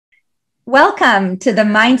Welcome to the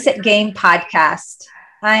Mindset Game podcast.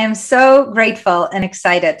 I am so grateful and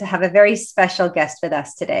excited to have a very special guest with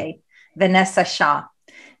us today, Vanessa Shaw.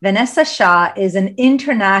 Vanessa Shaw is an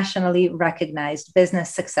internationally recognized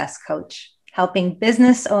business success coach, helping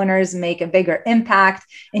business owners make a bigger impact,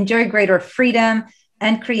 enjoy greater freedom,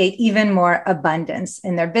 and create even more abundance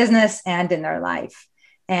in their business and in their life.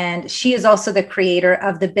 And she is also the creator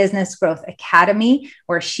of the Business Growth Academy,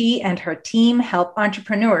 where she and her team help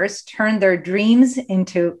entrepreneurs turn their dreams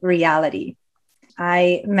into reality.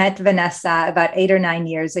 I met Vanessa about 8 or 9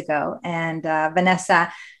 years ago. And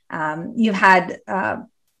Vanessa, you've had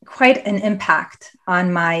quite an impact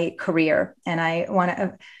on my career. And I want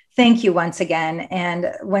to thank you once again.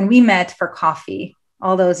 And when we met for coffee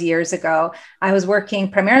all those years ago, I was working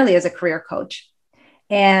primarily as a career coach.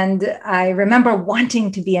 And I remember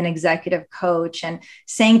wanting to be an executive coach and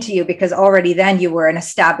saying to you, because already then you were an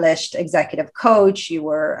established executive coach, you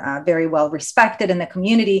were very well respected in the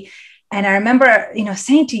community. And I remember,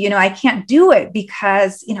 saying to you, I can't do it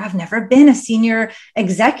because, I've never been a senior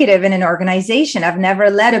executive in an organization. I've never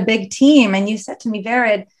led a big team. And you said to me,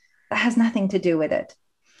 Vered, that has nothing to do with it.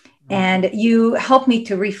 Mm-hmm. And you helped me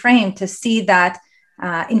to reframe, to see that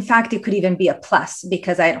in fact, it could even be a plus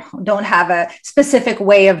because I don't have a specific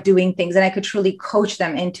way of doing things, and I could truly coach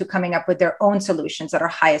them into coming up with their own solutions that are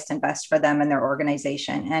highest and best for them and their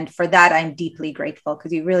organization. And for that, I'm deeply grateful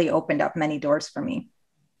because you really opened up many doors for me.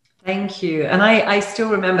 Thank you. And I still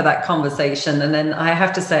remember that conversation. And then I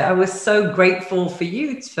have to say, I was so grateful for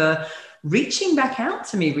you for reaching back out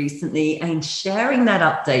to me recently and sharing that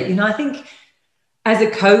update. I think as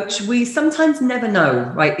a coach, we sometimes never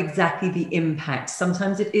know, right, exactly the impact.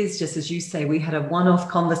 Sometimes it is just, as you say, we had a one-off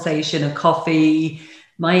conversation, a coffee.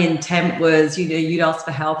 My intent was, you'd ask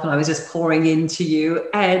for help and I was just pouring into you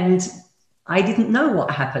and I didn't know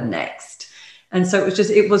what happened next. And so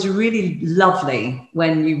it was really lovely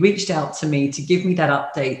when you reached out to me to give me that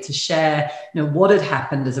update, to share, what had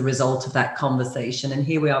happened as a result of that conversation. And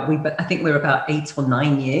here we are. I think we're about 8 or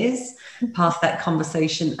 9 years past that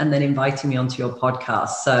conversation and then inviting me onto your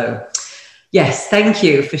podcast. So yes, thank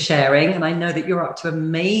you for sharing. And I know that you're up to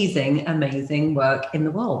amazing, amazing work in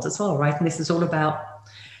the world as well, right? And this is all about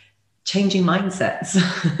changing mindsets,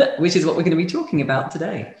 which is what we're going to be talking about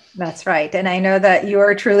today. That's right. And I know that you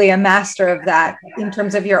are truly a master of that in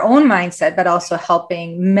terms of your own mindset, but also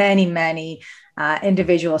helping many, many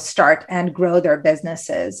individuals start and grow their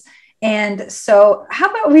businesses. And so how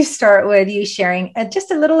about we start with you sharing just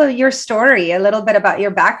a little of your story, a little bit about your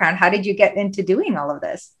background. How did you get into doing all of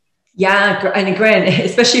this? Yeah, and again,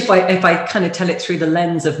 especially if I kind of tell it through the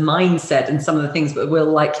lens of mindset and some of the things that we'll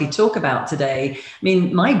likely talk about today. I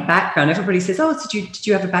mean, my background, everybody says, oh, did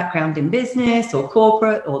you have a background in business or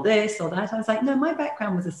corporate or this or that? I was like, no, my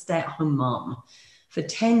background was a stay-at-home mom for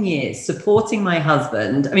 10 years, supporting my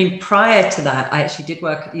husband. I mean, prior to that, I actually did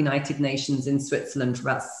work at the United Nations in Switzerland for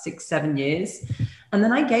about 6-7 years. And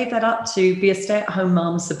then I gave that up to be a stay-at-home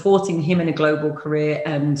mom, supporting him in a global career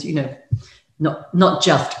and, not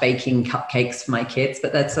just baking cupcakes for my kids,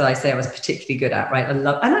 but that's what I say I was particularly good at, right? I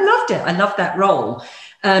loved it. I loved that role.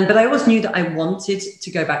 But I always knew that I wanted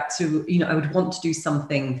to go back to, I would want to do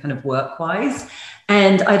something kind of work-wise.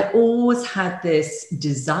 And I'd always had this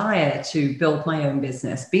desire to build my own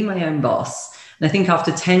business, be my own boss. And I think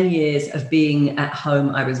after 10 years of being at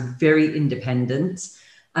home, I was very independent.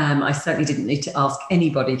 I certainly didn't need to ask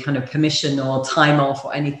anybody kind of permission or time off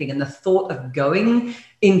or anything. And the thought of going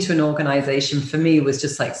into an organization for me was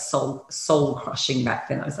just like soul crushing back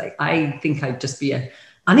then. I was like, I think I'd just be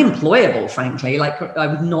unemployable, frankly. Like I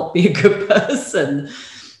would not be a good person.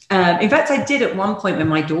 In fact, I did at one point when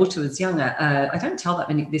my daughter was younger. I don't tell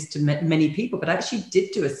this to many people, but I actually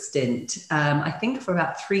did do a stint, I think for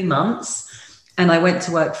about 3 months. And I went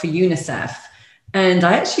to work for UNICEF. And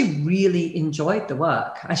I actually really enjoyed the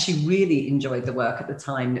work. At the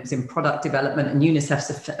time. It was in product development, and UNICEF's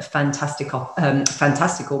a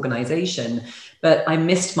fantastic organization. But I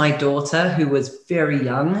missed my daughter, who was very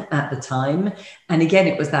young at the time. And again,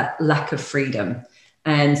 it was that lack of freedom.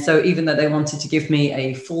 And so even though they wanted to give me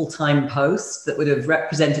a full-time post that would have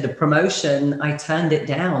represented a promotion, I turned it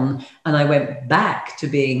down and I went back to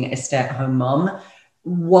being a stay-at-home mom,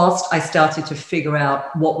 whilst I started to figure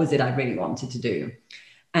out what was it I really wanted to do.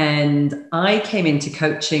 And I came into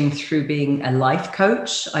coaching through being a life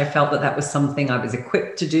coach. I felt that was something I was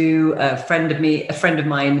equipped to do. A friend of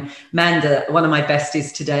mine, Manda, one of my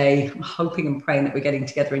besties today, I'm hoping and praying that we're getting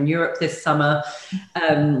together in Europe this summer.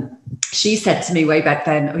 She said to me way back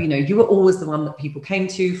then, you were always the one that people came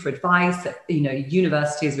to for advice at,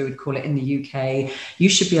 university, as we would call it in the UK. You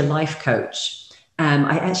should be a life coach.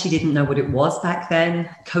 I actually didn't know what it was back then.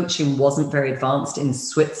 Coaching wasn't very advanced in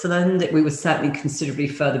Switzerland. We were certainly considerably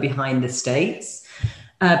further behind the States.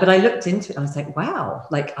 But I looked into it and I was like, wow,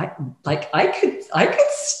 I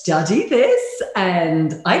could study this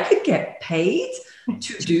and I could get paid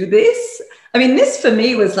to do this. I mean, this for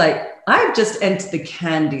me was like, I've just entered the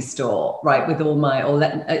candy store, right, with all my,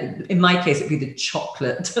 in my case, it'd be the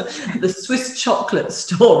chocolate, the Swiss chocolate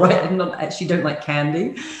store, right? I actually don't like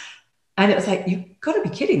candy. And it was like, you've got to be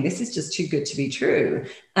kidding. This is just too good to be true.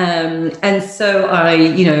 And so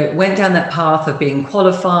I, went down that path of being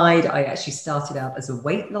qualified. I actually started out as a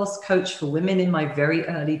weight loss coach for women in my very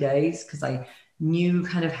early days because I knew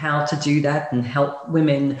kind of how to do that and help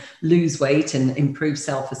women lose weight and improve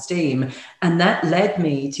self-esteem. And that led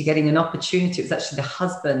me to getting an opportunity. It was actually the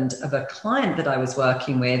husband of a client that I was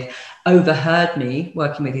working with overheard me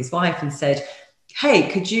working with his wife and said, hey,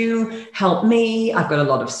 could you help me? I've got a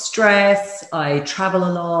lot of stress. I travel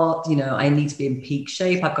a lot. I need to be in peak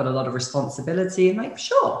shape. I've got a lot of responsibility. And like,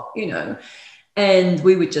 sure, And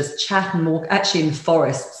we would just chat and walk actually in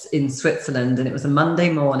forests in Switzerland. And it was a Monday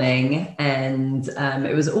morning. And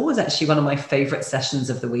it was always actually one of my favorite sessions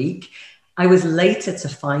of the week. I was later to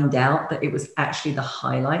find out that it was actually the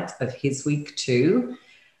highlight of his week too.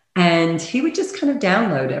 And he would just kind of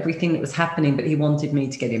download everything that was happening, but he wanted me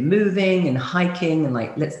to get him moving and hiking and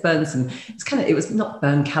like, let's burn some, it was not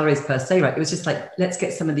burn calories per se, right? It was just like, let's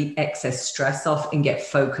get some of the excess stress off and get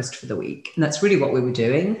focused for the week. And that's really what we were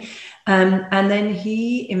doing. And then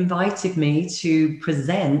he invited me to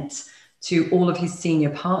present to all of his senior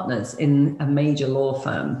partners in a major law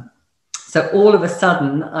firm. So all of a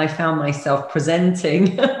sudden I found myself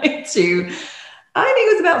presenting to, I think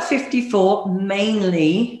it was about 54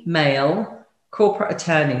 mainly male corporate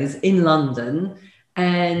attorneys in London,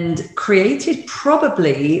 and created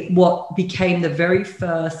probably what became the very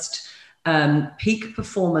first peak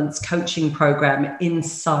performance coaching program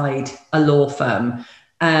inside a law firm.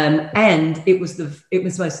 And it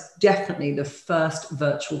was most definitely the first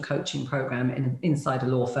virtual coaching program inside a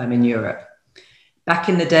law firm in Europe. Back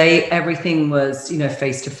in the day, everything was,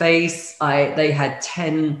 face to face. They had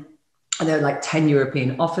 10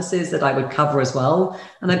 European offices that I would cover as well.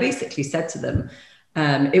 And I basically said to them,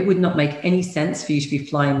 it would not make any sense for you to be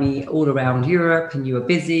flying me all around Europe and you are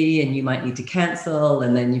busy and you might need to cancel.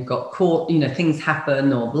 And then you've got court, things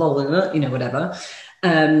happen or blah, blah, blah, whatever.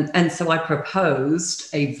 And so I proposed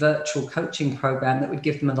a virtual coaching program that would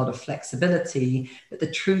give them a lot of flexibility. But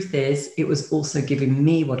the truth is, it was also giving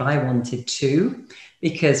me what I wanted to,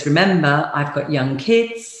 because remember, I've got young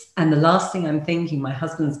kids. And the last thing I'm thinking, my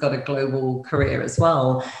husband's got a global career as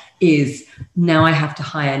well, is now I have to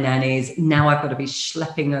hire nannies. Now I've got to be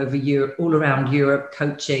schlepping over Europe, all around Europe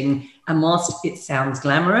coaching. And whilst it sounds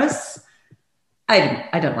glamorous,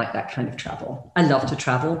 I don't like that kind of travel. I love to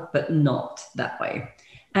travel, but not that way.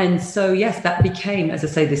 And so, yes, that became, as I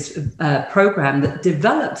say, this program that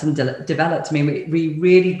developed and developed. I mean, we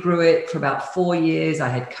really grew it for about 4 years. I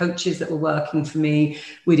had coaches that were working for me.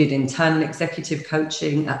 We did internal executive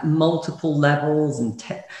coaching at multiple levels and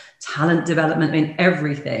talent development, I mean,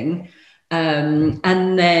 everything.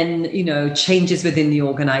 And then, changes within the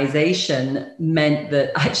organization meant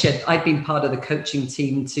that actually I'd been part of the coaching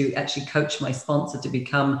team to actually coach my sponsor to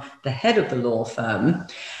become the head of the law firm.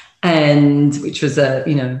 And which was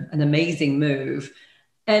an amazing move.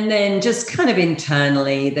 And then just kind of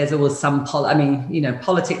internally, there's always some,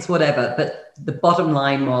 politics, whatever. But the bottom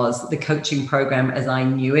line was the coaching program as I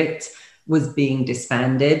knew it was being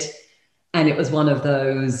disbanded. And it was one of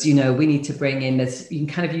those, we need to bring in this,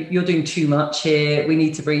 you're doing too much here. We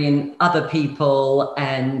need to bring in other people.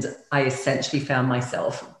 And I essentially found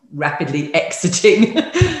myself rapidly exiting.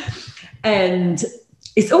 And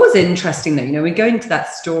it's always interesting that, we go into that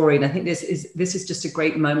story, and I think this is just a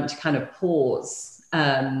great moment to kind of pause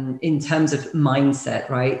in terms of mindset,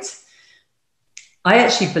 right? I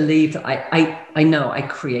actually believe that I know I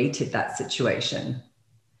created that situation.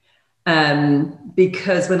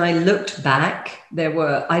 Because when I looked back,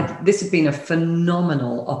 this had been a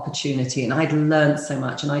phenomenal opportunity, and I'd learned so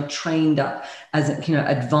much, and I trained up as a,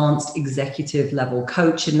 advanced executive level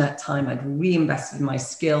coach in that time. I'd reinvested in my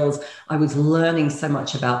skills. I was learning so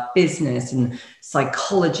much about business and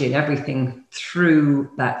psychology and everything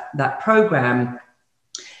through that program.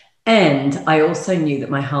 And I also knew that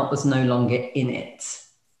my heart was no longer in it.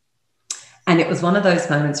 And it was one of those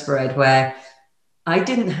moments, Fred, where I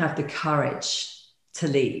didn't have the courage to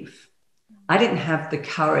leave. I didn't have the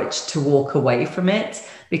courage to walk away from it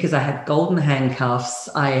because I had golden handcuffs.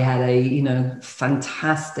 I had a,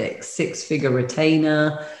 fantastic 6-figure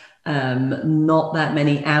retainer. not that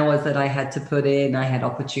many hours that I had to put in. I had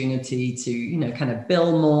opportunity to, you know, kind of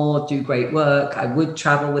bill more, do great work. I would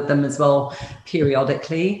travel with them as well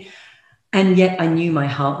periodically. And yet I knew my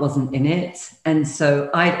heart wasn't in it. And so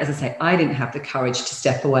as I say, I didn't have the courage to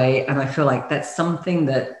step away. And I feel like that's something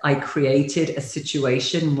that I created, a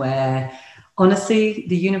situation where honestly,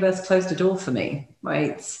 the universe closed a door for me,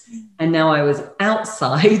 right? And now I was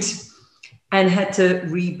outside and had to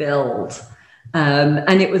rebuild.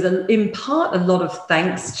 And it was in part a lot of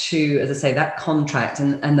thanks to, as I say, that contract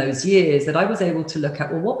and those years that I was able to look at,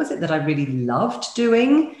 well, what was it that I really loved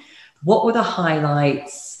doing? What were the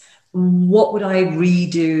highlights? What would I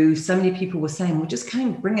redo? So many people were saying, well, just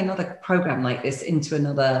kind of bring another program like this into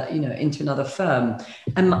another, you know, into another firm.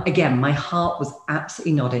 And again, my heart was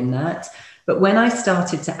absolutely not in that. But when I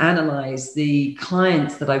started to analyze the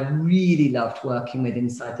clients that I really loved working with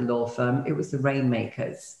inside the law firm, it was the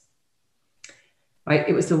rainmakers. Right?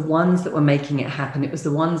 It was the ones that were making it happen. It was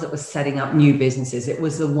the ones that were setting up new businesses. It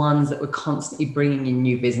was the ones that were constantly bringing in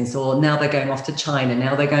new business, or now they're going off to China,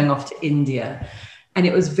 now they're going off to India. And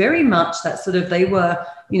it was very much that sort of, they were,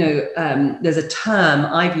 you know, there's a term,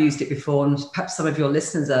 I've used it before, and perhaps some of your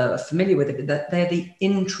listeners are familiar with it, that they're the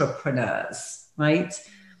intrapreneurs, right?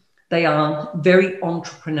 They are very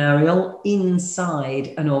entrepreneurial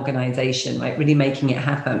inside an organization, right? Really making it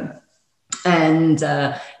happen. And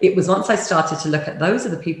it was once I started to look at those are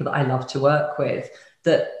the people that I love to work with,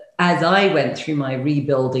 that as I went through my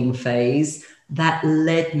rebuilding phase, that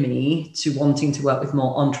led me to wanting to work with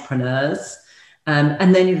more entrepreneurs.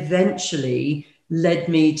 And then eventually led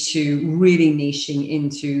me to really niching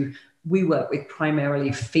into, we work with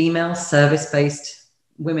primarily female service-based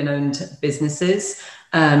women-owned businesses,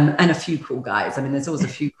 and a few cool guys. I mean, there's always a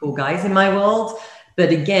few cool guys in my world.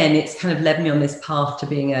 But again, it's kind of led me on this path to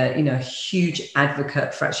being a, you know, huge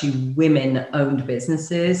advocate for actually women-owned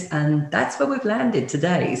businesses. And that's where we've landed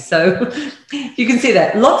today. So you can see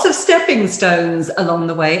that lots of stepping stones along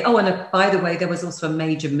the way. Oh, and by the way, there was also a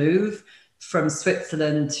major move from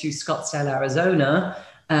Switzerland to Scottsdale, Arizona,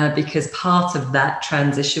 because part of that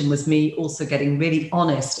transition was me also getting really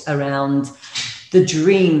honest around the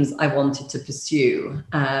dreams I wanted to pursue,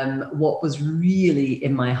 what was really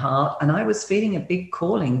in my heart. And I was feeling a big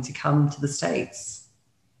calling to come to the States,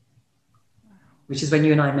 which is when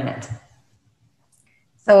you and I met.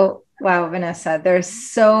 So, wow, Vanessa, there's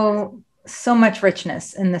so much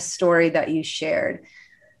richness in the story that you shared.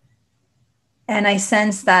 And I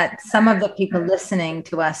sense that some of the people listening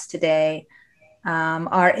to us today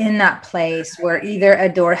are in that place where either a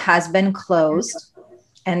door has been closed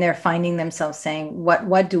and they're finding themselves saying,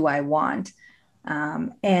 what do I want?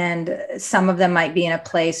 And some of them might be in a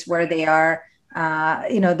place where they are,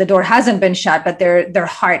 the door hasn't been shut, but their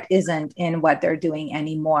heart isn't in what they're doing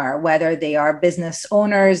anymore, whether they are business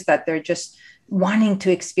owners that they're just wanting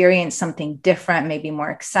to experience something different, maybe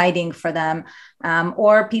more exciting for them,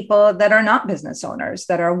 or people that are not business owners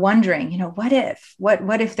that are wondering, what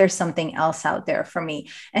if there's something else out there for me?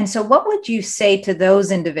 And so what would you say to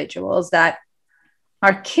those individuals that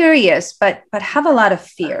are curious, but have a lot of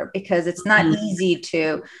fear, because it's not easy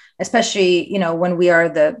to, especially, when we are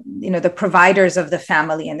the providers of the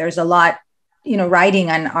family, and there's a lot, riding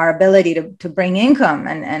on our ability to bring income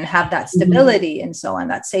and have that stability and so on,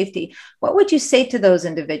 that safety. What would you say to those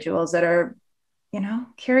individuals that are,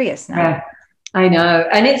 curious now? Yeah, I know.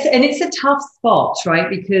 And it's a tough spot, right?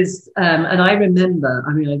 Because, and I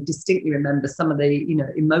distinctly remember some of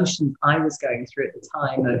the, emotions I was going through at the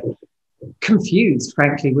time of confused,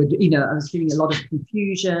 frankly, I was feeling a lot of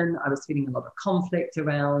confusion. I was feeling a lot of conflict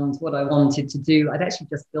around what I wanted to do. I'd actually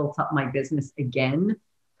just built up my business again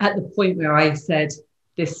at the point where I said,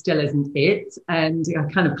 this still isn't it. And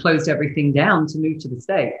I kind of closed everything down to move to the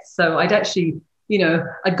States. So I'd actually,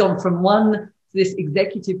 I'd gone from this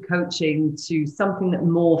executive coaching to something that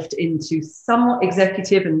morphed into somewhat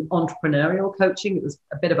executive and entrepreneurial coaching. It was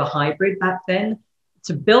a bit of a hybrid back then,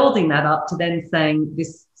 to building that up to then saying,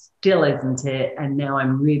 this still isn't it. And now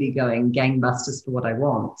I'm really going gangbusters for what I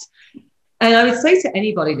want. And I would say to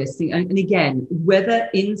anybody listening, and again, whether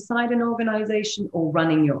inside an organization or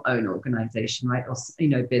running your own organization, right,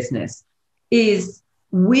 or, business, is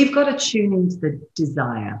we've got to tune into the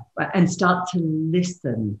desire, right, and start to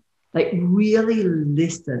listen, like really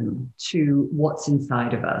listen to what's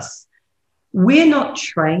inside of us. We're not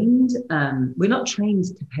trained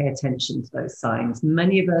to pay attention to those signs.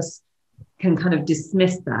 Many of us can kind of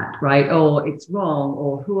dismiss that, right? Oh, it's wrong,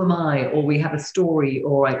 or who am I, or we have a story,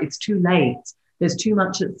 or it's too late, there's too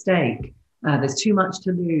much at stake, there's too much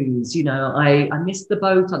to lose, I missed the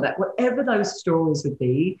boat on that, whatever those stories would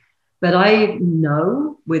be. But I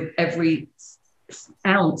know with every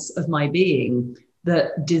ounce of my being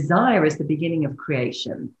that desire is the beginning of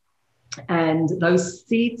creation. And those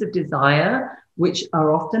seeds of desire, which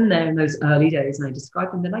are often there in those early days, and I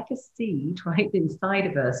describe them, they're like a seed right inside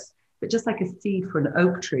of us, but just like a seed for an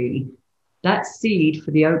oak tree, that seed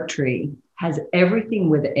for the oak tree has everything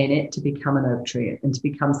within it to become an oak tree and to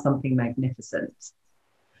become something magnificent.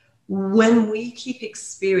 When we keep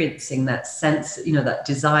experiencing that sense, that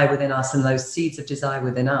desire within us and those seeds of desire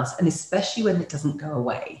within us, and especially when it doesn't go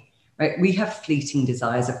away, right? We have fleeting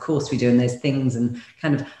desires, of course we do, and there's things and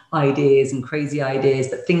kind of ideas and crazy ideas,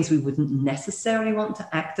 but things we wouldn't necessarily want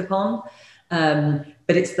to act upon.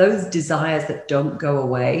 But it's those desires that don't go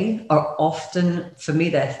away are often, for me,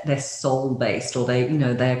 they're soul-based, or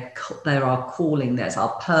they're our calling, there's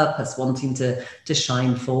our purpose wanting to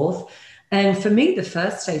shine forth. And for me, the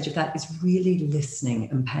first stage of that is really listening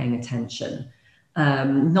and paying attention.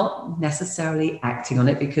 Not necessarily acting on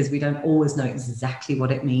it, because we don't always know exactly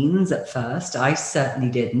what it means at first. I certainly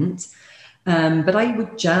didn't. But I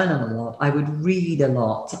would journal a lot. I would read a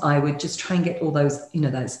lot. I would just try and get all those,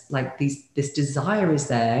 that's like this desire is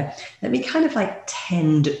there. Let me kind of like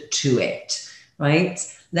tend to it, right?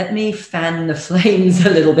 Let me fan the flames a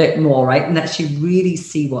little bit more, right? And actually really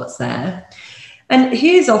see what's there. And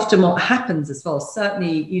here's often what happens as well.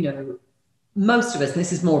 Certainly, most of us, and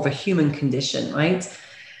this is more of a human condition, right?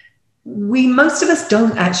 Most of us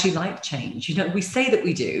don't actually like change. We say that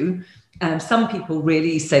we do. Some people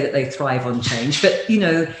really say that they thrive on change, but,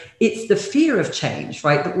 it's the fear of change,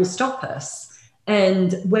 right, that will stop us.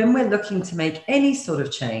 And when we're looking to make any sort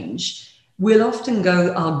of change, we'll often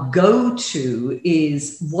our go-to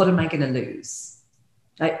is, what am I going to lose?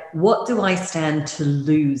 Like, what do I stand to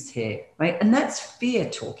lose here, right? And that's fear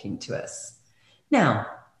talking to us. Now,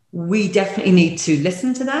 we definitely need to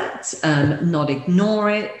listen to that, not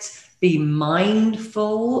ignore it. Be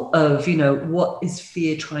mindful of, what is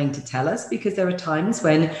fear trying to tell us? Because there are times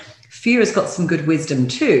when fear has got some good wisdom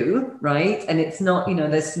too, right? And it's not,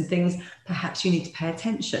 there's some things perhaps you need to pay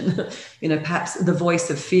attention. Perhaps the voice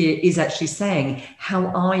of fear is actually saying, how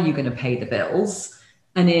are you going to pay the bills?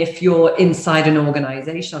 And if you're inside an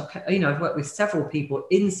organization, I've worked with several people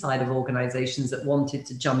inside of organizations that wanted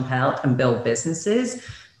to jump out and build businesses.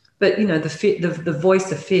 But, the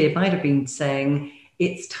voice of fear might have been saying,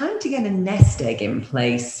 it's time to get a nest egg in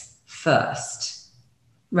place first,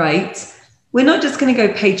 right? We're not just going to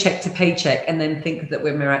go paycheck to paycheck and then think that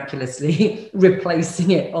we're miraculously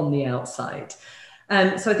replacing it on the outside.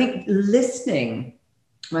 So I think listening,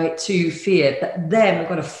 right, to fear, but then we've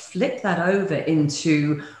got to flip that over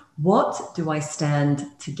into, what do I stand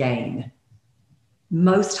to gain?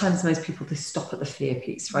 Most times, most people, they stop at the fear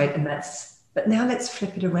piece, right? But now let's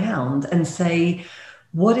flip it around and say,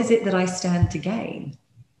 what is it that I stand to gain?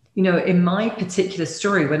 In my particular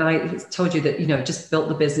story, when I told you that, just built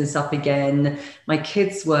the business up again, my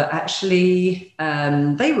kids were actually,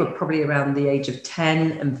 they were probably around the age of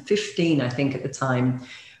 10 and 15, I think, at the time,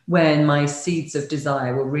 when my seeds of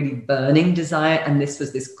desire were really burning desire. And this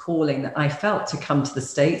was this calling that I felt to come to the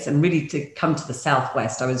States and really to come to the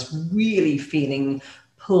Southwest. I was really feeling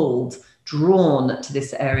pulled, drawn to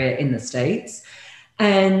this area in the States.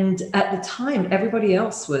 And at the time, everybody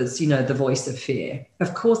else was, the voice of fear.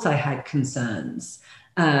 Of course, I had concerns,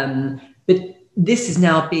 but this is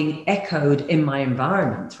now being echoed in my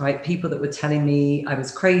environment, right? People that were telling me I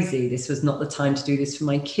was crazy. This was not the time to do this for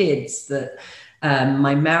my kids, that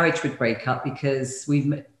my marriage would break up because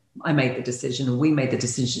I made the decision, or we made the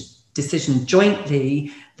decision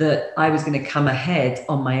jointly, that I was going to come ahead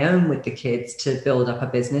on my own with the kids to build up a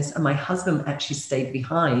business. And my husband actually stayed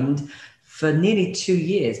behind for nearly 2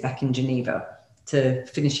 years back in Geneva to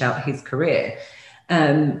finish out his career.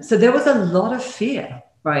 So there was a lot of fear,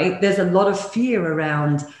 right? There's a lot of fear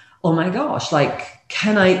around, oh my gosh, like,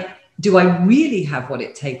 do I really have what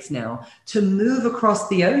it takes now to move across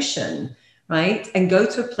the ocean, right? And go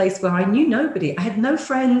to a place where I knew nobody. I had no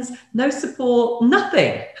friends, no support,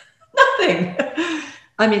 nothing.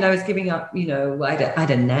 I mean, I was giving up, I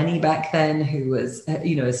had a nanny back then who was,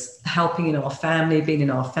 was helping in our family, being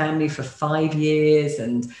in our family for 5 years.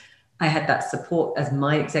 And I had that support as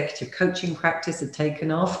my executive coaching practice had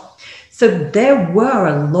taken off. So there were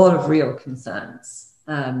a lot of real concerns.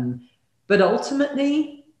 But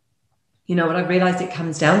ultimately, what I realized it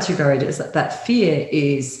comes down to, Garrett, is that fear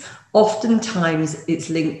is oftentimes,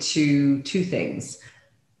 it's linked to two things.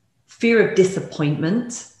 Fear of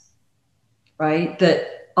disappointment, right? That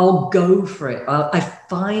I'll go for it. I've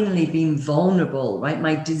finally been vulnerable, right?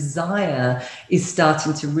 My desire is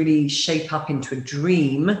starting to really shape up into a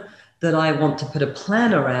dream that I want to put a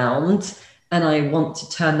plan around. and I want to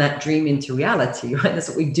turn that dream into reality, right? That's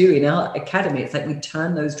what we do in our academy. It's like we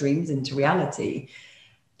turn those dreams into reality.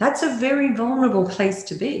 That's a very vulnerable place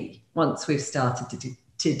to be once we've started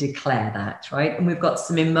to declare that, right? And we've got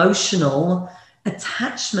some emotional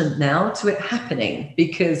attachment now to it happening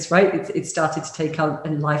because, right, it started to take on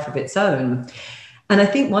a life of its own. And I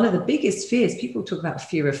think one of the biggest fears, people talk about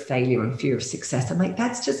fear of failure and fear of success. I'm like,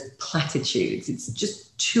 that's just platitudes. It's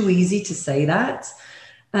just too easy to say that.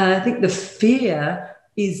 I think the fear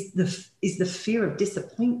is the fear of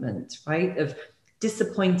disappointment, right? Of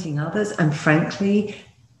disappointing others and, frankly,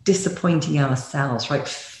 disappointing ourselves, right?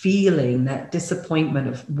 Feeling that disappointment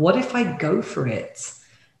of what if I go for it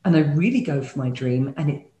and I really go for my dream and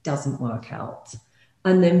it doesn't work out?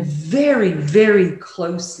 And then very, very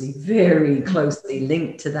closely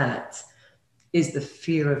linked to that is the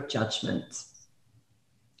fear of judgment,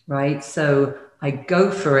 right? So I go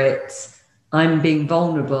for it, I'm being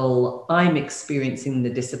vulnerable, I'm experiencing the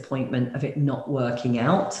disappointment of it not working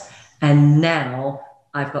out, and now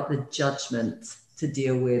I've got the judgment to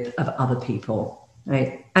deal with of other people,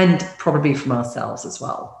 right? And probably from ourselves as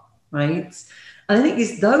well, right? And I think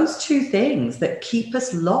it's those two things that keep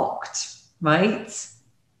us locked, right?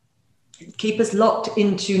 Keep us locked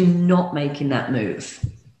into not making that move.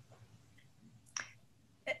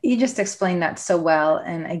 You just explained that so well.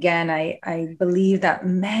 And again, I believe that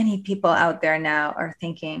many people out there now are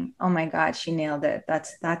thinking, oh my God, she nailed it.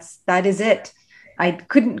 That is it. I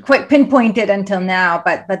couldn't quite pinpoint it until now,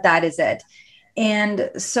 but that is it. And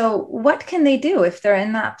so what can they do if they're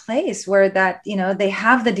in that place where that, they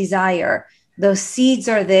have the desire, those seeds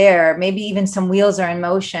are there, maybe even some wheels are in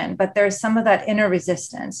motion, but there's some of that inner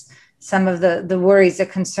resistance, some of the worries, the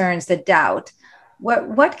concerns, the doubt.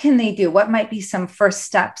 What can they do? What might be some first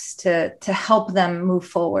steps to help them move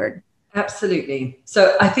forward? Absolutely.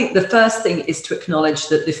 So I think the first thing is to acknowledge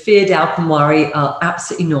that the fear, doubt, and worry are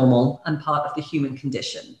absolutely normal and part of the human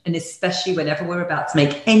condition. And especially whenever we're about to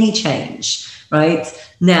make any change, right?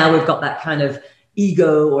 Now we've got that kind of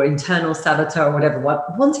ego or internal saboteur or whatever,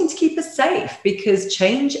 wanting to keep us safe because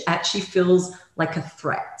change actually feels like a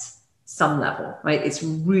threat, some level, right? It's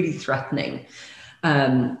really threatening.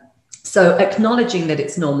 So acknowledging that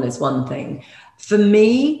it's normal is one thing. For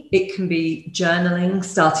me, it can be journaling,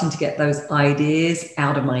 starting to get those ideas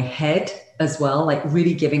out of my head as well, like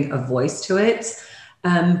really giving a voice to it.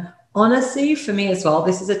 Honestly, for me as well,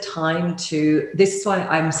 this is why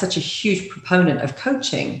I'm such a huge proponent of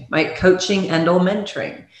coaching, right? Coaching and or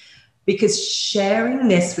mentoring, because sharing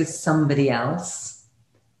this with somebody else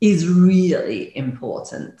is really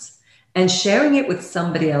important. And sharing it with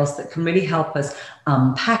somebody else that can really help us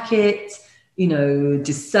unpack it,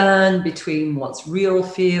 discern between what's real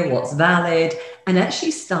fear, what's valid, and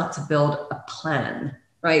actually start to build a plan,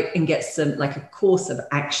 right? And get some, like a course of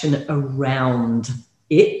action around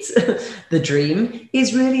it, the dream,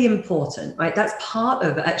 is really important, right? That's part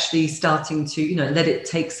of actually starting to, let it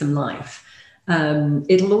take some life.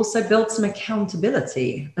 It'll also build some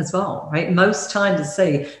accountability as well, right? Most times, as I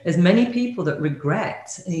say, there's many people that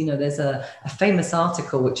regret, there's a famous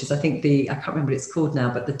article, which is, I think I can't remember what it's called now,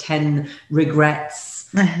 but the 10 regrets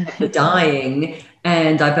of the dying.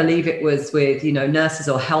 And I believe it was with, nurses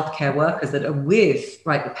or healthcare workers that are with,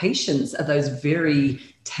 right, the patients at those very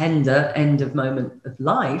tender end of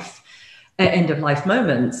life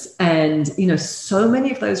moments. And, so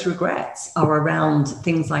many of those regrets are around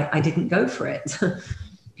things like, I didn't go for it,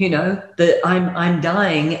 that I'm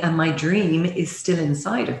dying and my dream is still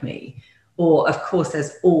inside of me. Or, of course,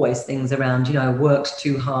 there's always things around, I worked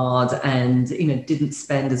too hard and, didn't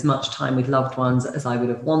spend as much time with loved ones as I would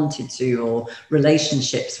have wanted to, or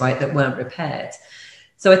relationships, right, that weren't repaired.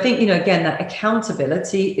 So I think, again, that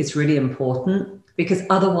accountability is really important, because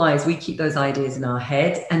otherwise we keep those ideas in our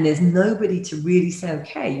head and there's nobody to really say,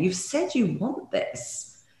 okay, you've said you want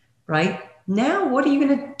this, right? Now, what are you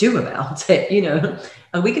going to do about it?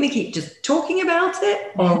 Are we going to keep just talking about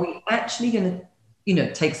it, or are we actually going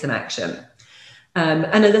to, take some action?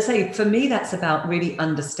 And as I say, for me, that's about really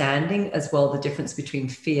understanding as well the difference between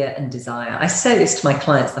fear and desire. I say this to my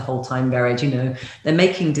clients the whole time, Vered, they're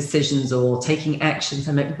making decisions or taking actions.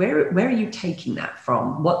 I'm like, where are you taking that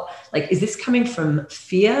from? Is this coming from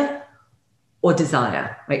fear or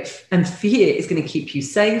desire, right? And fear is going to keep you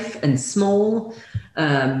safe and small.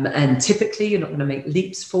 And typically you're not going to make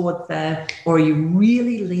leaps forward there. Or are you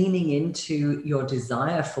really leaning into your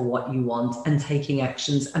desire for what you want and taking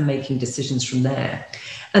actions and making decisions from there?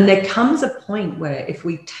 And there comes a point where if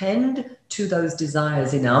we tend to those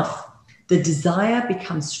desires enough, the desire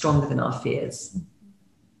becomes stronger than our fears,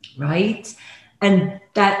 right? And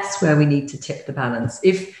that's where we need to tip the balance.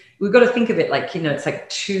 If we've got to think of it like, it's like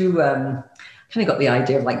two, kind of got the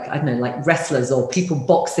idea of like, I don't know, like wrestlers or people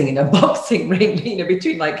boxing in a boxing ring,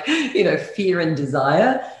 between like, fear and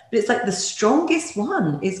desire. But it's like the strongest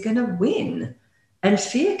one is going to win. And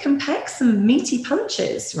fear can pack some meaty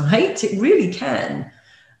punches, right? It really can.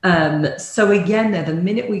 So again, the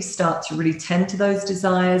minute we start to really tend to those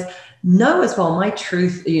desires, know as well, my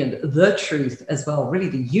truth, the truth as well, really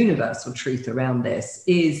the universal truth around this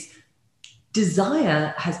is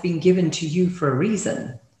desire has been given to you for a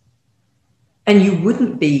reason. And you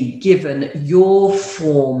wouldn't be given your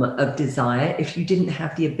form of desire if you didn't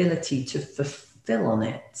have the ability to fulfill on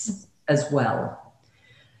it as well.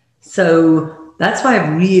 So that's why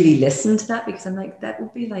I've really listened to that, because I'm like, that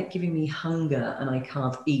would be like giving me hunger and I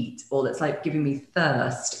can't eat, or that's like giving me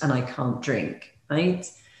thirst and I can't drink, right?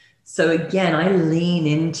 So again, I lean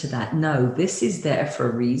into that. No, this is there for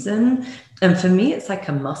a reason. And for me, it's like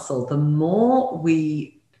a muscle. The more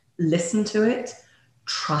we listen to it,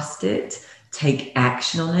 trust it, take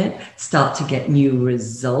action on it, start to get new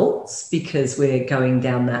results, because we're going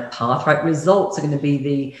down that path, right? Results are going to be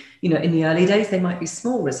the, in the early days, they might be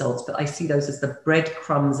small results, but I see those as the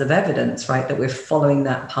breadcrumbs of evidence, right? That we're following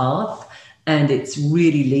that path and it's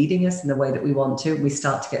really leading us in the way that we want to. We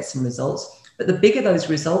start to get some results. But the bigger those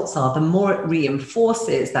results are, the more it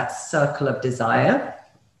reinforces that circle of desire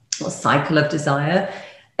or cycle of desire.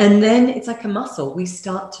 And then it's like a muscle. We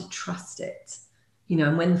start to trust it.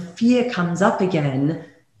 And when fear comes up again,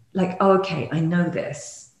 like, oh, okay, I know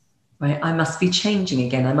this, right? I must be changing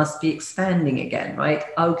again. I must be expanding again, right?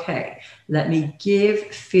 Okay, let me give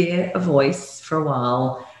fear a voice for a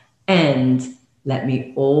while, and let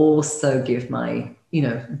me also give my,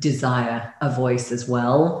 desire a voice as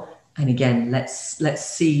well. And again, let's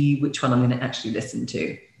see which one I'm going to actually listen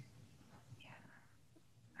to.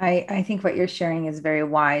 I think what you're sharing is very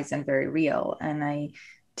wise and very real. And I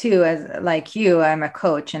too, as like you, I'm a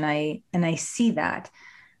coach, and I see that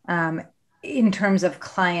in terms of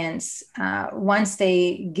clients, once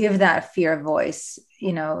they give that fear voice,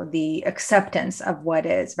 the acceptance of what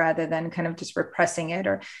is, rather than kind of just repressing it,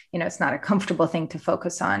 or, it's not a comfortable thing to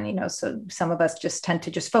focus on, so some of us just tend to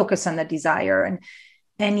just focus on the desire,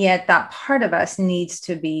 and yet that part of us needs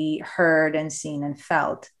to be heard and seen and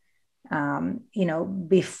felt,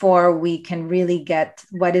 before we can really get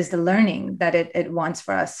what is the learning that it wants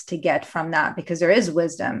for us to get from that, because there is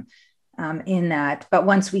wisdom in that. But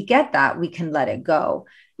once we get that, we can let it go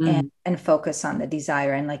and focus on the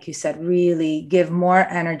desire. And like you said, really give more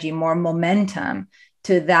energy, more momentum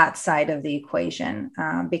to that side of the equation,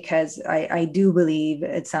 because I do believe,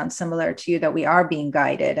 it sounds similar to you, that we are being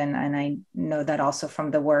guided. And I know that also from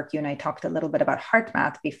the work. You and I talked a little bit about heart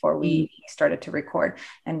math before we started to record.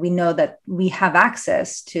 And we know that we have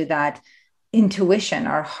access to that intuition,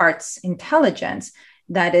 our heart's intelligence,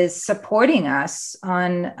 that is supporting us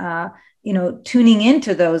on, tuning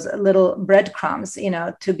into those little breadcrumbs,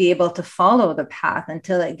 to be able to follow the path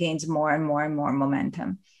until it gains more and more and more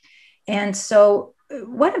momentum. And so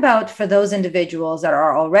what about for those individuals that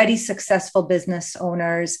are already successful business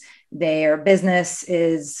owners? Their business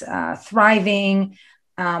is thriving,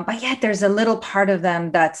 but yet there's a little part of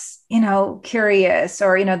them that's, curious,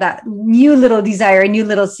 or, that new little desire, a new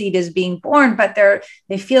little seed is being born, but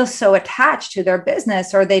they feel so attached to their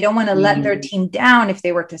business, or they don't want to let their team down if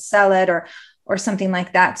they were to sell it, or something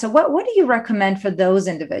like that. So what do you recommend for those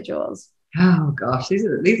individuals? Oh gosh, these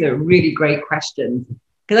are really great questions.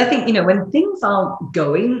 Because I think, when things aren't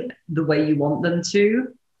going the way you want them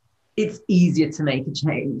to, it's easier to make a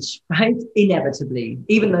change, right? Inevitably,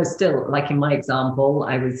 even though still, like in my example,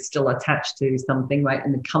 I was still attached to something, right?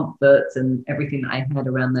 And the comforts and everything that I had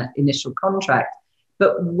around that initial contract.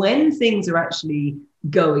 But when things are actually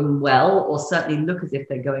going well, or certainly look as if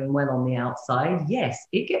they're going well on the outside, yes,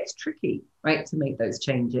 it gets tricky, right? To make those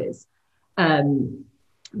changes.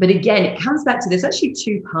 But again, it comes back to, there's actually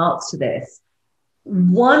two parts to this.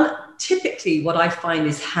 One, typically what I find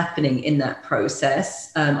is happening in that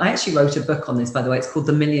process. I actually wrote a book on this, by the way. It's called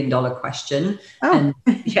The $1 Million Question. Oh.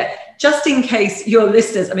 And yeah, just in case your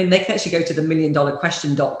listeners, they can actually go to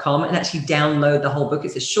themilliondollarquestion.com and actually download the whole book.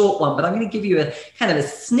 It's a short one, but I'm going to give you a kind of a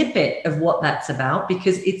snippet of what that's about,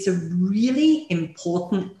 because it's a really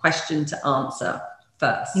important question to answer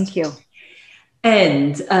first. Thank you.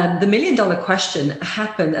 And the $1 Million Question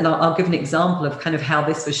happened, and I'll give an example of kind of how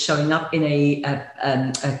this was showing up in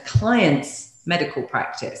a client's medical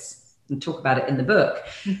practice, and talk about it in the book.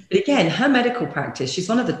 But again, her medical practice, she's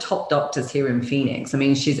one of the top doctors here in Phoenix.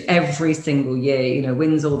 she's every single year,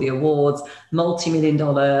 wins all the awards,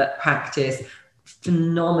 multi-million-dollar practice,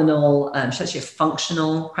 phenomenal. She's actually a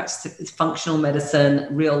functional practice, functional medicine,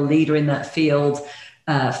 real leader in that field.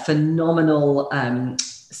 phenomenal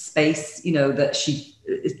space, you know, that she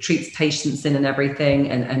treats patients in and everything,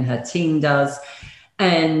 and her team does.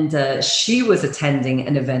 And she was attending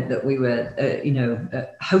an event that we were,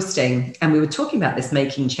 hosting, and we were talking about this,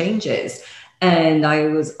 making changes. And I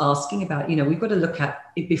was asking about, you know, we've got to look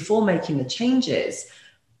at it before making the changes.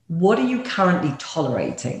 What are you currently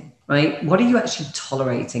tolerating, right? What are you actually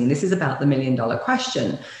tolerating? This is about the $1 million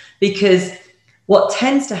question, because what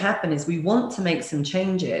tends to happen is we want to make some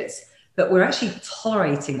changes, but we're actually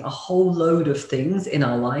tolerating a whole load of things in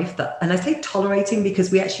our life that, and I say tolerating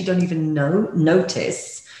because we actually don't even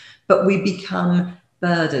notice, but we become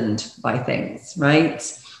burdened by things,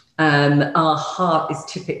 right? Our heart is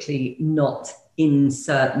typically not in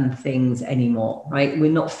certain things anymore, right?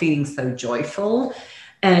 We're not feeling so joyful,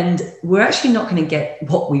 and we're actually not going to get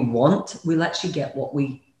what we want. We'll actually get what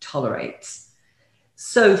we tolerate.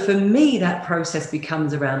 So for me, that process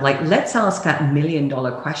becomes around, like, let's ask that $1 million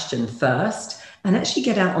question first and actually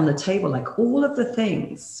get out on the table, like, all of the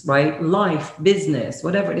things, right? Life, business,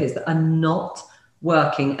 whatever it is that are not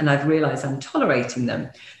working, and I've realized I'm tolerating them.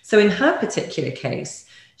 So in her particular case,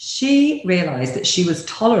 she realized that she was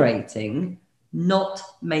tolerating not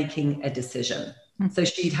making a decision. So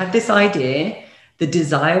she'd had this idea, the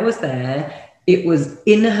desire was there, it was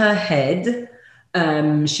in her head.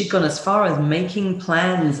 She'd gone as far as making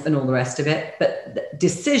plans and all the rest of it. But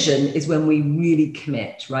decision is when we really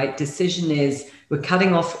commit, right? Decision is we're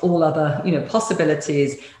cutting off all other, you know,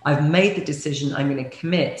 possibilities. I've made the decision, I'm going to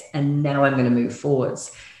commit, and now I'm going to move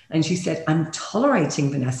forwards. And she said, I'm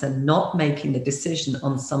tolerating, Vanessa, not making the decision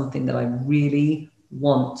on something that I really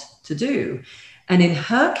want to do. And in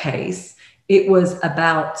her case, it was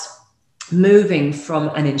about moving from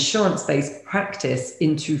an insurance-based practice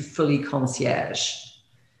into fully concierge,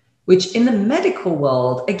 which in the medical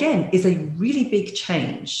world, again, is a really big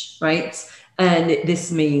change, right? And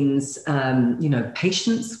this means,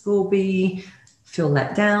 patients will feel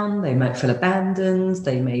let down. They might feel abandoned.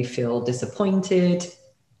 They may feel disappointed.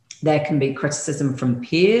 There can be criticism from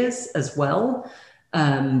peers as well,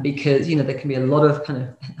 because, you know, there can be a lot of kind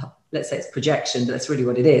of, let's say it's projection, but that's really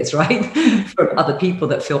what it is, right? From other people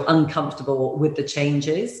that feel uncomfortable with the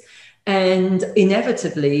changes. And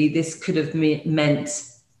inevitably, this could have meant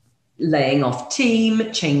laying off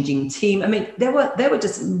team, changing team. I mean, there were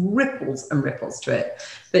just ripples and ripples to it.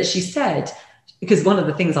 But she said, because one of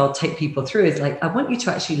the things I'll take people through is, like, I want you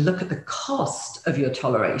to actually look at the cost of your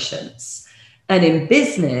tolerations. And in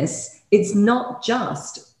business, it's not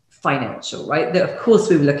just financial, right? Of course,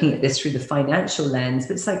 we were looking at this through the financial lens,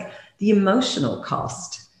 but it's like the emotional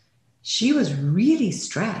cost. She was really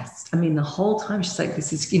stressed. I mean, the whole time she's like,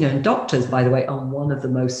 this is, you know, and doctors, by the way, are one of the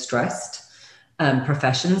most stressed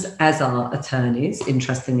professions, as are attorneys,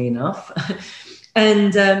 interestingly enough.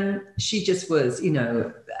 And she just was, in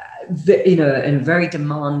a very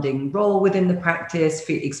demanding role within the practice,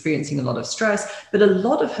 experiencing a lot of stress. But a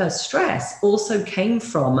lot of her stress also came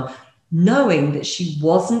from knowing that she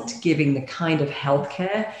wasn't giving the kind of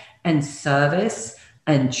healthcare and service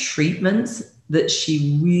and treatments that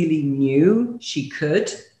she really knew she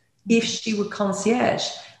could if she were concierge.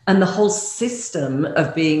 And the whole system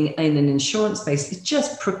of being in an insurance space, it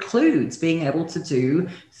just precludes being able to do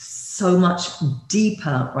so much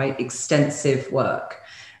deeper, right, extensive work,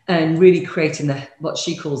 and really creating what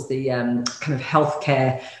she calls the kind of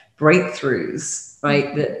healthcare breakthroughs,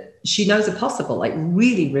 right, that she knows are possible, like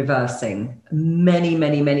really reversing many,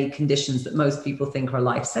 many, many conditions that most people think are a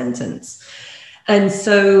life sentence. And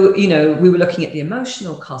so, we were looking at the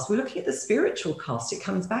emotional cost, we're looking at the spiritual cost. It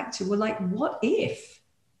comes back to, we're like, what if?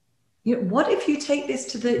 What if you take this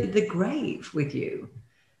to the grave with you?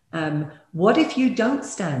 What if you don't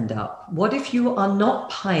stand up? What if you are not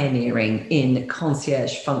pioneering in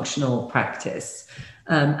concierge functional practice?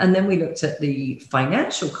 And then we looked at the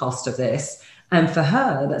financial cost of this. And for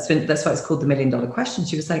her, that's why it's called the $1 million question.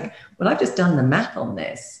 She was like, well, I've just done the math on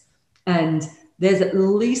this. And there's at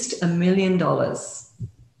least $1 million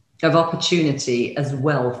of opportunity as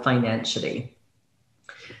well financially.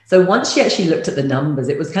 So once she actually looked at the numbers,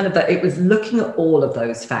 it was kind of it was looking at all of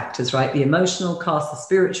those factors, right? The emotional cost, the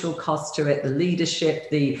spiritual cost to it, the leadership,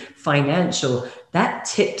 the financial, that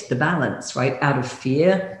tipped the balance, right? Out of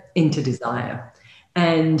fear into desire.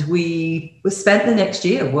 And we spent the next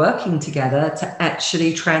year working together to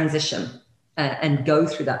actually transition and go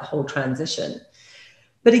through that whole transition.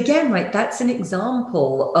 But again, right, that's an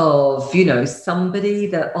example of, somebody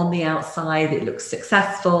that on the outside, it looks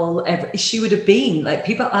successful. She would have been like,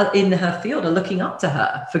 people in her field are looking up to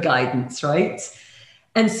her for guidance, right?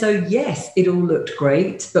 And so, yes, it all looked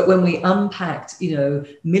great. But when we unpacked,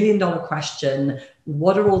 $1 million question,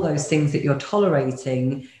 what are all those things that you're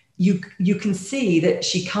tolerating? You can see that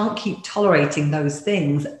she can't keep tolerating those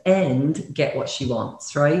things and get what she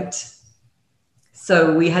wants, right?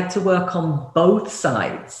 So we had to work on both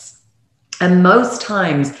sides. And most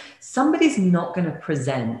times somebody's not going to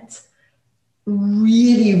present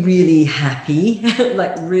really, really happy,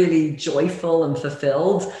 like really joyful and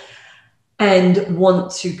fulfilled, and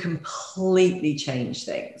want to completely change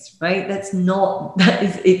things, right?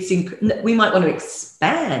 We might want to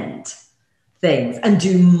expand things and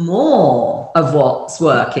do more of what's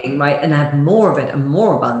working, right? And have more of it and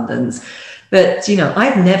more abundance. But,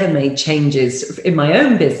 I've never made changes in my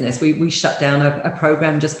own business. We shut down a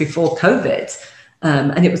program just before COVID.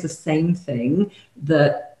 And it was the same thing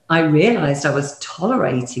that I realized I was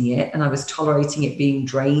tolerating it, and I was tolerating it being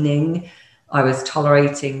draining. I was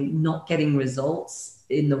tolerating not getting results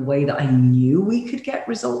in the way that I knew we could get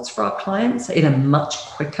results for our clients in a much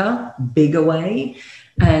quicker, bigger way.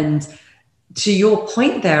 And to your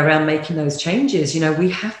point there around making those changes, we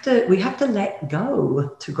have to let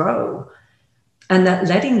go to grow. And that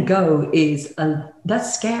letting go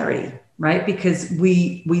that's scary, right? Because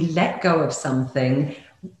we let go of something.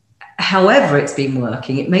 However it's been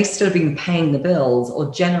working, it may still have been paying the bills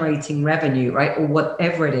or generating revenue, right? Or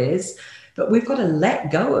whatever it is. But we've got to let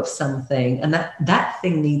go of something, and that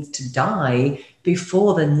thing needs to die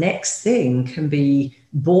before the next thing can be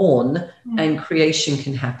born and creation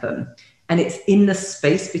can happen. And it's in the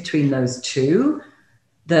space between those two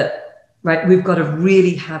that, right, we've got to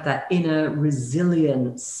really have that inner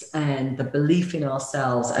resilience and the belief in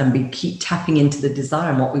ourselves, and keep tapping into the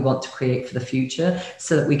desire and what we want to create for the future,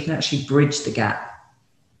 so that we can actually bridge the gap.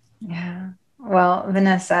 Yeah. Well,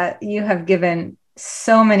 Vanessa, you have given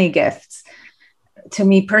so many gifts to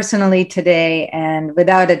me personally today, and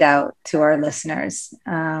without a doubt to our listeners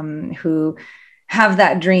who have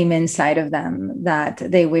that dream inside of them that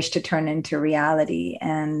they wish to turn into reality.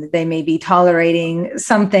 And they may be tolerating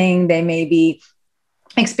something, they may be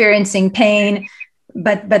experiencing pain,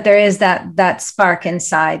 but there is that spark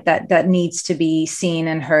inside that needs to be seen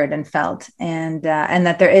and heard and felt, and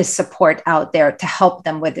that there is support out there to help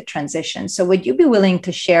them with the transition. So would you be willing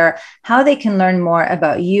to share how they can learn more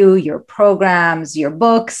about you, your programs, your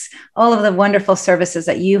books, all of the wonderful services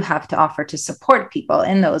that you have to offer to support people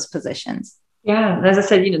in those positions? Yeah, as I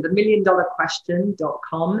said, the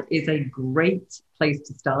 $1,000,000question.com is a great place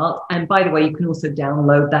to start. And by the way, you can also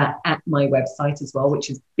download that at my website as well,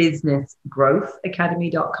 which is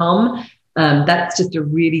businessgrowthacademy.com. That's just a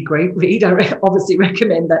really great read. I obviously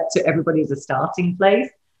recommend that to everybody as a starting place.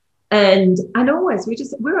 And always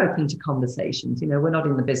we're open to conversations. We're not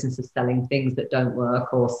in the business of selling things that don't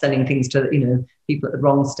work or selling things to, people at the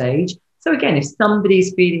wrong stage. So again, if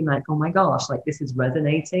somebody's feeling like, oh my gosh, like this is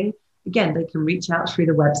resonating, again, they can reach out through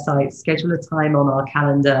the website, schedule a time on our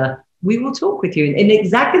calendar. We will talk with you in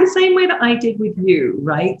exactly the same way that I did with you,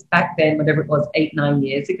 right? Back then, whatever it was, 8-9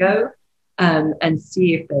 years ago, and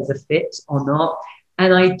see if there's a fit or not.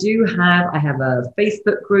 And I have a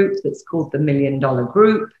Facebook group that's called the $1 Million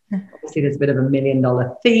Group. Obviously, there's a bit of a $1 million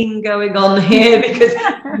theme going on here, because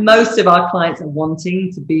most of our clients are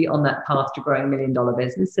wanting to be on that path to growing $1 million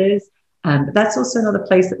businesses. But that's also another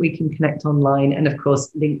place that we can connect online, and of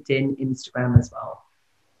course, LinkedIn, Instagram as well.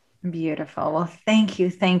 Beautiful. Well, thank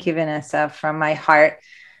you, Vanessa, from my heart,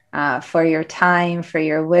 for your time, for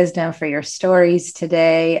your wisdom, for your stories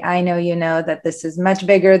today. I know that this is much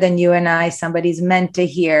bigger than you and I. Somebody's meant to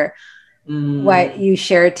hear what you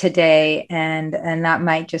shared today, and that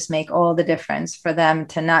might just make all the difference for them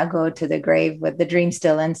to not go to the grave with the dream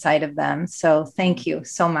still inside of them. So thank you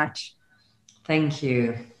so much. Thank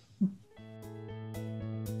you.